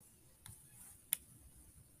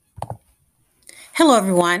Hello,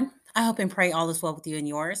 everyone. I hope and pray all is well with you and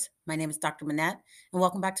yours. My name is Dr. Manette, and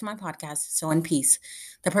welcome back to my podcast, Sow in Peace.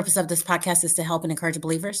 The purpose of this podcast is to help and encourage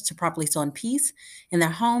believers to properly sow in peace in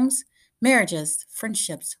their homes, marriages,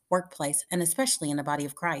 friendships, workplace, and especially in the body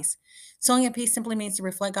of Christ. Sowing in peace simply means to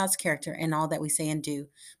reflect God's character in all that we say and do.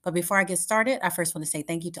 But before I get started, I first want to say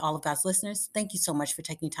thank you to all of God's listeners. Thank you so much for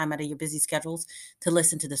taking time out of your busy schedules to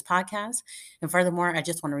listen to this podcast. And furthermore, I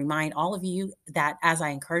just want to remind all of you that as I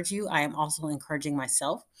encourage you, I am also encouraging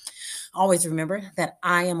myself. Always remember that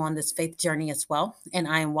I am on this faith journey as well, and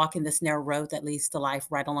I am walking this narrow road that leads to life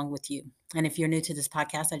right along with you. And if you're new to this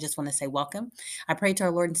podcast, I just want to say welcome. I pray to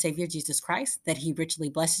our Lord and Savior Jesus Christ that He richly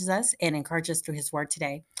blesses us and encourages us through His word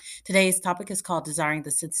today. Today's topic is called Desiring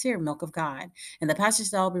the Sincere Milk of God. And the passage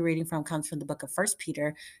that I'll be reading from comes from the book of 1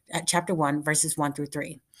 Peter, chapter 1, verses 1 through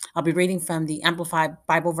 3. I'll be reading from the Amplified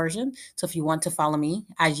Bible version. So if you want to follow me,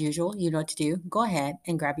 as usual, you know what to do. Go ahead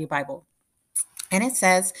and grab your Bible. And it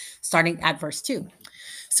says, starting at verse 2,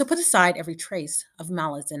 so put aside every trace of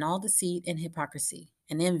malice and all deceit and hypocrisy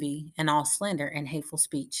and envy and all slander and hateful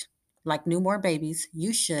speech. Like newborn babies,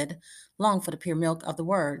 you should long for the pure milk of the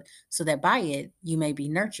word, so that by it you may be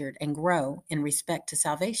nurtured and grow in respect to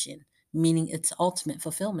salvation, meaning its ultimate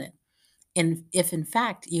fulfillment. And if in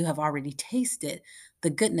fact you have already tasted the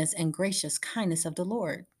goodness and gracious kindness of the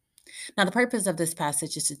Lord. Now, the purpose of this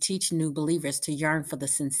passage is to teach new believers to yearn for the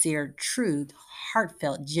sincere, true,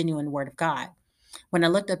 heartfelt, genuine Word of God. When I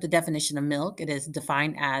looked up the definition of milk, it is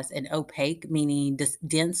defined as an opaque, meaning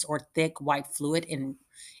dense or thick white fluid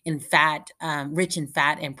in fat, rich in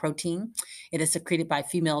fat and protein. It is secreted by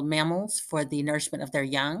female mammals for the nourishment of their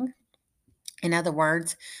young. In other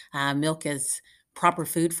words, milk is proper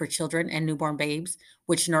food for children and newborn babes,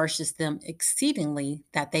 which nourishes them exceedingly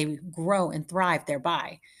that they grow and thrive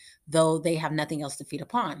thereby, though they have nothing else to feed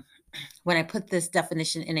upon. When I put this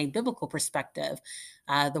definition in a biblical perspective,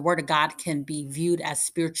 the Word of God can be viewed as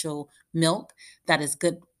spiritual milk that is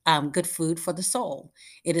good food for the soul.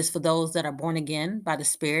 It is for those that are born again by the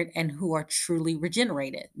Spirit and who are truly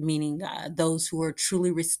regenerated, meaning those who are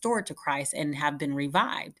truly restored to Christ and have been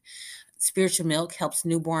revived. Spiritual milk helps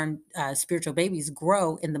newborn spiritual babies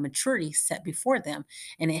grow in the maturity set before them,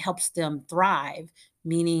 and it helps them thrive.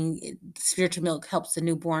 Meaning, spiritual milk helps the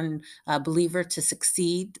newborn believer to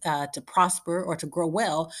succeed, to prosper, or to grow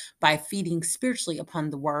well by feeding spiritually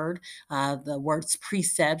upon the word's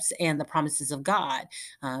precepts, and the promises of God.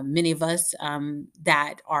 Many of us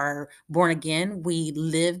that are born again, we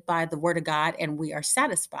live by the word of God, and we are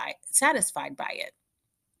satisfied by it.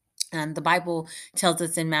 And the Bible tells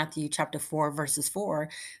us in Matthew chapter 4, verses 4,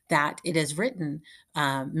 that it is written,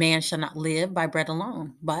 man shall not live by bread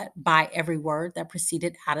alone, but by every word that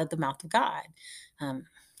proceeded out of the mouth of God. Um,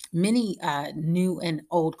 Many new and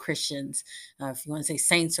old Christians, if you want to say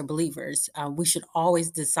saints or believers, we should always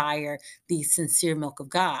desire the sincere milk of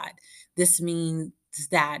God. This means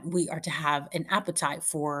that we are to have an appetite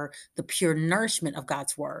for the pure nourishment of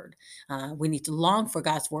God's word. We need to long for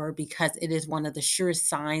God's word because it is one of the surest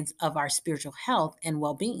signs of our spiritual health and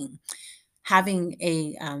well being. Having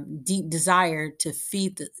a deep desire to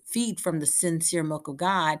feed from the sincere milk of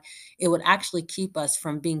God, it would actually keep us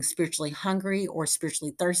from being spiritually hungry or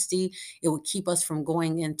spiritually thirsty. It would keep us from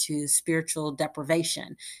going into spiritual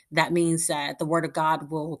deprivation. That means that the Word of God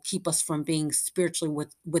will keep us from being spiritually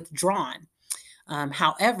withdrawn.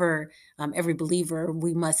 However, every believer,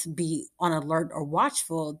 we must be on alert or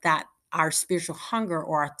watchful that our spiritual hunger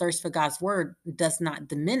or our thirst for God's word does not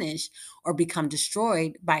diminish or become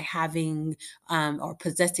destroyed by having or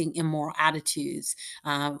possessing immoral attitudes,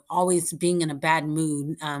 always being in a bad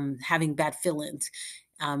mood, having bad feelings.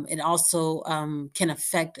 It also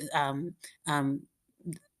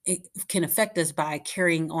it can affect us by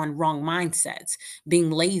carrying on wrong mindsets,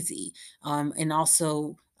 being lazy, and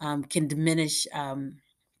also can diminish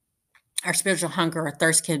our spiritual hunger or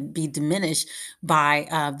thirst can be diminished by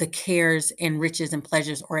the cares and riches and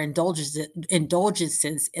pleasures or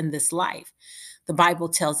indulgences in this life. The Bible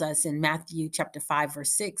tells us in Matthew chapter 5,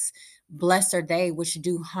 verse 6, blessed are they which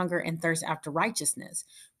do hunger and thirst after righteousness,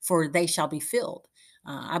 for they shall be filled.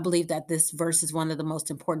 I believe that this verse is one of the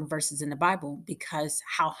most important verses in the Bible because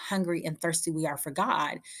how hungry and thirsty we are for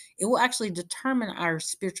God, it will actually determine our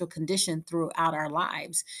spiritual condition throughout our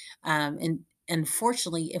lives. And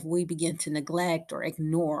Unfortunately, if we begin to neglect or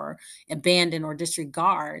ignore, abandon or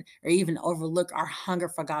disregard, or even overlook our hunger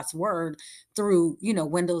for God's word through,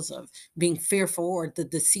 windows of being fearful or the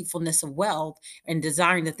deceitfulness of wealth and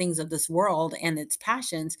desiring the things of this world and its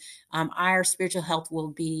passions, our spiritual health will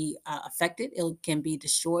be affected. It can be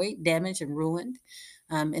destroyed, damaged, and ruined.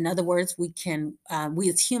 In other words, we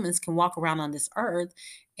as humans can walk around on this earth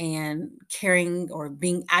and carrying or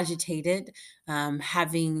being agitated,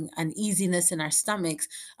 having uneasiness in our stomachs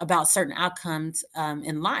about certain outcomes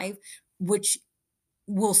in life, which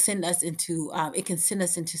will send us into it can send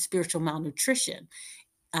us into spiritual malnutrition.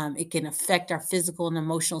 It can affect our physical and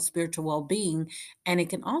emotional spiritual well-being, and it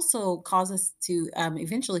can also cause us to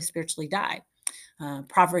eventually spiritually die.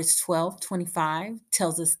 Proverbs 12:25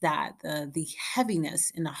 tells us that the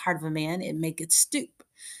heaviness in the heart of a man, it make it stoop,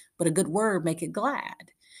 but a good word make it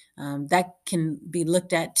glad. That can be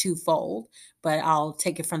looked at twofold, but I'll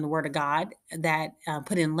take it from the word of God that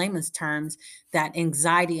put in layman's terms, that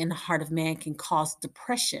anxiety in the heart of man can cause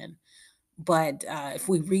depression. But if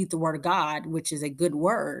we read the word of God, which is a good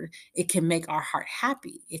word, it can make our heart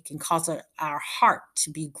happy. It can cause our heart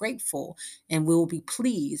to be grateful and we will be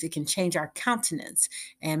pleased. It can change our countenance.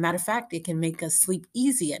 And matter of fact, it can make us sleep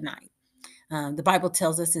easy at night. The Bible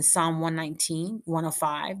tells us in Psalm 119,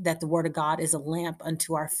 105, that the word of God is a lamp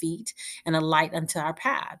unto our feet and a light unto our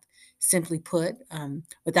path. Simply put,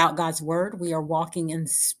 without God's word, we are walking in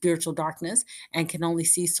spiritual darkness and can only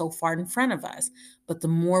see so far in front of us. But the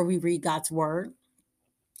more we read God's word,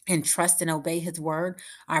 and trust and obey his word,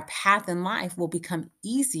 our path in life will become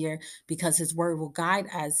easier because his word will guide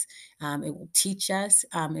us. It will teach us.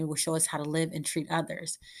 It will show us how to live and treat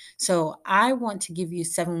others. So I want to give you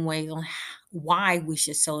 7 ways on why we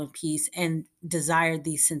should sow in peace and desire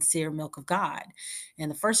the sincere milk of God. And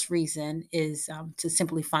the first reason is to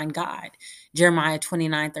simply find God. Jeremiah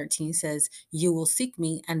 29:13 says, "You will seek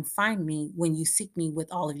me and find me when you seek me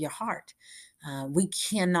with all of your heart." We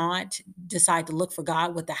cannot decide to look for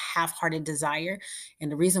God with a half hearted desire.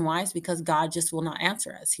 And the reason why is because God just will not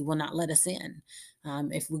answer us, He will not let us in.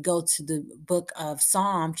 If we go to the book of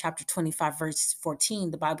Psalm, chapter 25, verse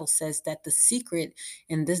 14, the Bible says that the secret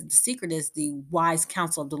is the wise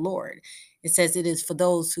counsel of the Lord. It says it is for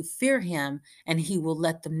those who fear him, and he will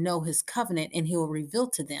let them know his covenant, and he will reveal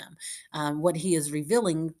to them what he is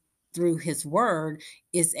revealing through his word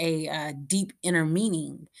is a deep inner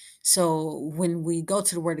meaning. So when we go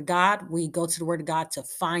to the word of God, we go to the word of God to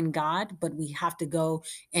find God, but we have to go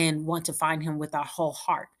and want to find him with our whole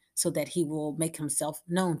heart so that he will make himself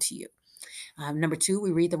known to you. Number two,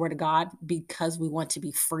 we read the word of God because we want to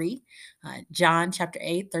be free. John chapter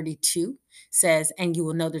 8:32 says, "And you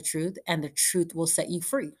will know the truth, and the truth will set you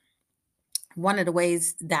free." One of the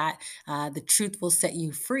ways that the truth will set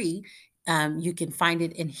you free, you can find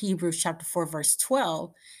it in Hebrews chapter 4, verse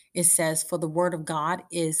 12. It says, "For the word of God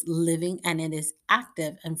is living and it is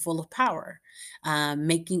active and full of power,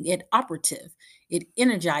 making it operative. It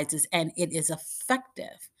energizes and it is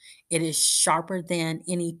effective. It is sharper than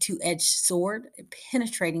any two-edged sword,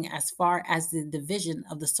 penetrating as far as the division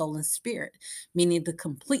of the soul and spirit," meaning the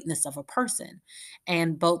completeness of a person,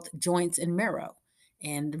 "and both joints and marrow."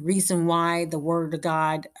 And the reason why the word of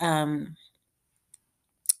God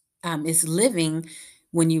is living,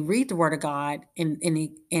 when you read the word of God, and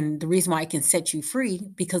the reason why it can set you free,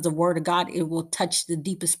 because the word of God, it will touch the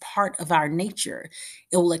deepest part of our nature.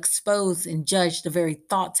 It will expose and judge the very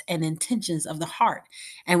thoughts and intentions of the heart.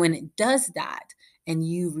 And when it does that, and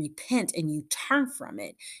you repent and you turn from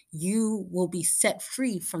it, you will be set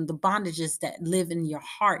free from the bondages that live in your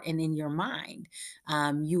heart and in your mind.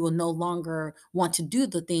 You will no longer want to do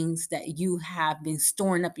the things that you have been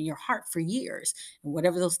storing up in your heart for years. And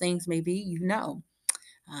whatever those things may be, you know.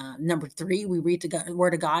 Number three, we read the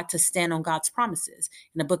word of God to stand on God's promises.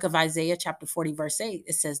 In the book of Isaiah, chapter 40, verse 8,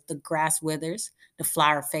 it says, "The grass withers, the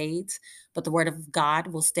flower fades, but the word of God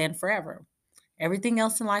will stand forever." Everything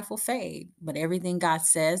else in life will fade, but everything God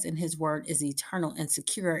says in his word is eternal and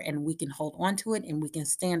secure, and we can hold on to it and we can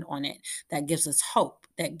stand on it. That gives us hope,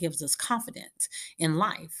 that gives us confidence in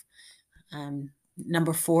life.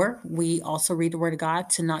 Number four, we also read the word of God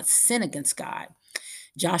to not sin against God.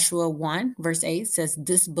 Joshua 1, verse 8 says,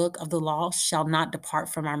 "This book of the law shall not depart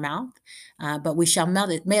from our mouth, but we shall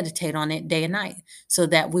meditate on it day and night, so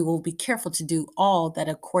that we will be careful to do all that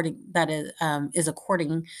is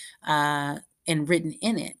according and written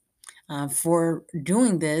in it." For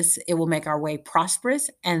doing this, it will make our way prosperous,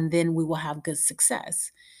 and then we will have good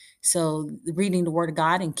success. So, reading the word of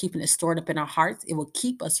God and keeping it stored up in our hearts, it will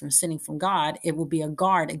keep us from sinning from God. It will be a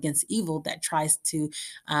guard against evil that tries to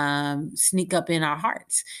sneak up in our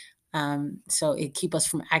hearts. So, it keep us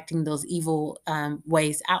from acting those evil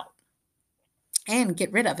ways out and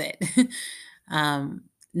get rid of it. um,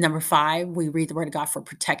 Number five, we read the word of God for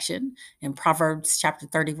protection. In Proverbs chapter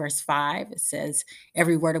 30, verse 5, it says,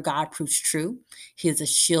 "Every word of God proves true. He is a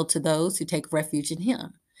shield to those who take refuge in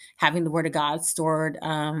him." Having the word of God stored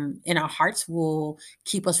in our hearts will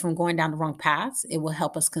keep us from going down the wrong paths. It will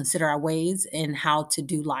help us consider our ways and how to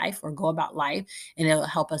do life or go about life, and it will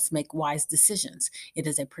help us make wise decisions. It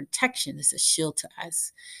is a protection, it's a shield to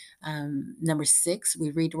us. Number 6,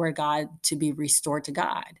 we read the word of God to be restored to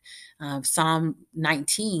God. Psalm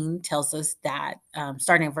 19 tells us that,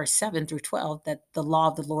 starting in verse 7 through 12, that the law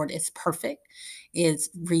of the Lord is perfect,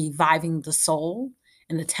 is reviving the soul,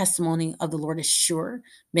 and the testimony of the Lord is sure,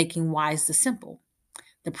 making wise the simple.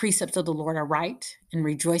 The precepts of the Lord are right and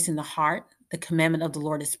rejoice in the heart. The commandment of the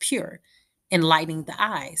Lord is pure, enlightening the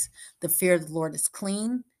eyes. The fear of the Lord is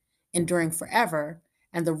clean, enduring forever.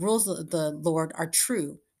 And the rules of the Lord are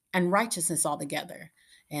true and righteousness altogether.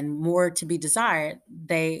 And more to be desired,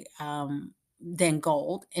 than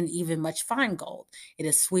gold and even much fine gold. It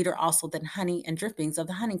is sweeter also than honey and drippings of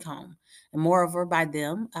the honeycomb. And moreover, by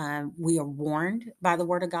them, we are warned by the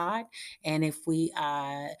word of God. And if we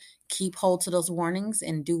keep hold to those warnings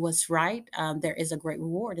and do what's right, there is a great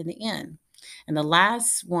reward in the end. And the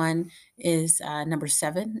last one is number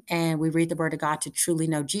 7, and we read the word of God to truly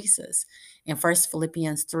know Jesus. In First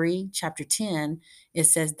Philippians 3, chapter 10, it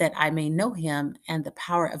says that I may know him and the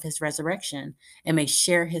power of his resurrection and may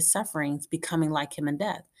share his sufferings, becoming like him in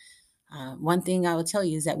death. One thing I will tell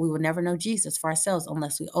you is that we will never know Jesus for ourselves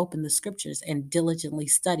unless we open the scriptures and diligently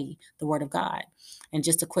study the word of God. And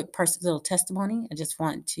just a quick personal testimony, I just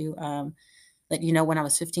want to let you know when I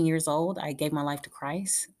was 15 years old, I gave my life to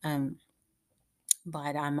Christ.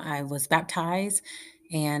 But I was baptized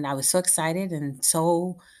and I was so excited and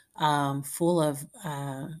so full of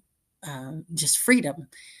just freedom.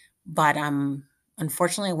 But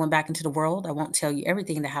unfortunately, I went back into the world. I won't tell you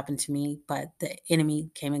everything that happened to me, but the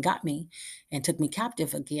enemy came and got me and took me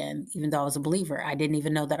captive again, even though I was a believer. I didn't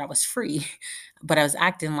even know that I was free, but I was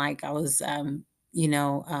acting like I was, you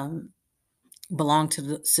know, belonged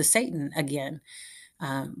to Satan again.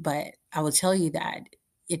 But I will tell you that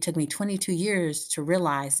it took me 22 years to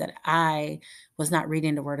realize that I was not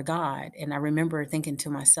reading the Word of God. And I remember thinking to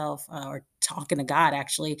myself, or talking to God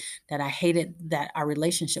actually, that I hated that our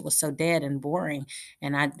relationship was so dead and boring,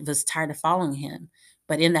 and I was tired of following Him.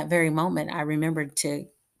 But in that very moment, I remembered to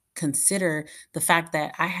consider the fact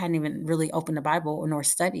that I hadn't even really opened the Bible nor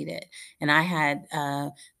studied it. And I had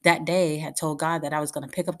that day had told God that I was going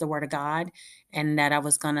to pick up the Word of God and that I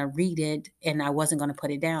was going to read it and I wasn't going to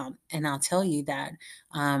put it down. And I'll tell you that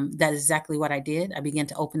that is exactly what I did. I began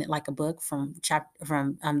to open it like a book from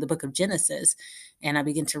the book of Genesis, and I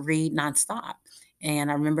began to read nonstop.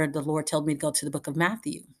 And I remember the Lord told me to go to the book of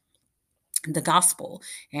Matthew, the gospel,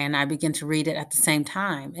 and I begin to read it at the same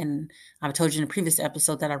time. And I've told you in a previous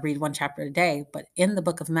episode that I read one chapter a day, but in the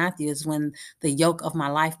book of Matthew is when the yoke of my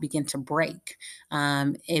life began to break.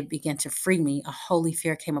 It began to free me. A holy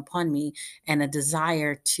fear came upon me, and a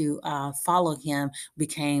desire to follow him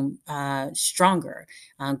became stronger.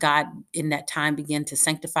 God in that time began to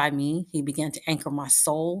sanctify me. He began to anchor my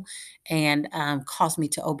soul and caused me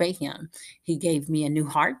to obey him. He gave me a new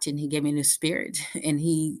heart and he gave me a new spirit, and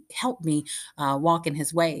he helped me walk in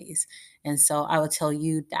his ways. And so I will tell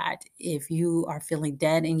you that if you are feeling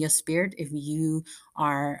dead in your spirit, if you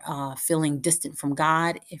are feeling distant from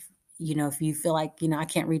God, if you feel like, I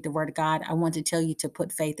can't read the word of God, I want to tell you to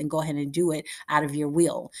put faith and go ahead and do it out of your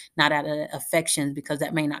will, not out of affections, because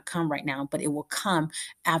that may not come right now, but it will come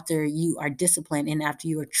after you are disciplined and after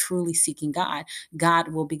you are truly seeking God. God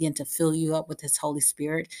will begin to fill you up with his Holy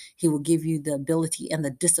Spirit. He will give you the ability and the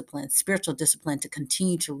discipline, spiritual discipline, to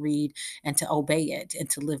continue to read and to obey it and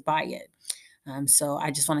to live by it. So I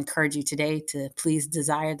just want to encourage you today to please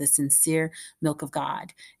desire the sincere milk of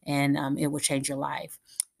God, and it will change your life.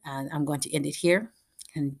 I'm going to end it here.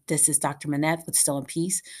 And this is Dr. Manette with Still in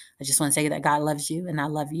Peace. I just want to say that God loves you and I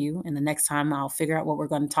love you. And the next time I'll figure out what we're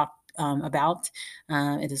going to talk about.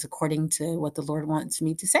 It is according to what the Lord wants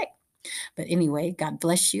me to say. But anyway, God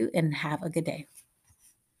bless you and have a good day.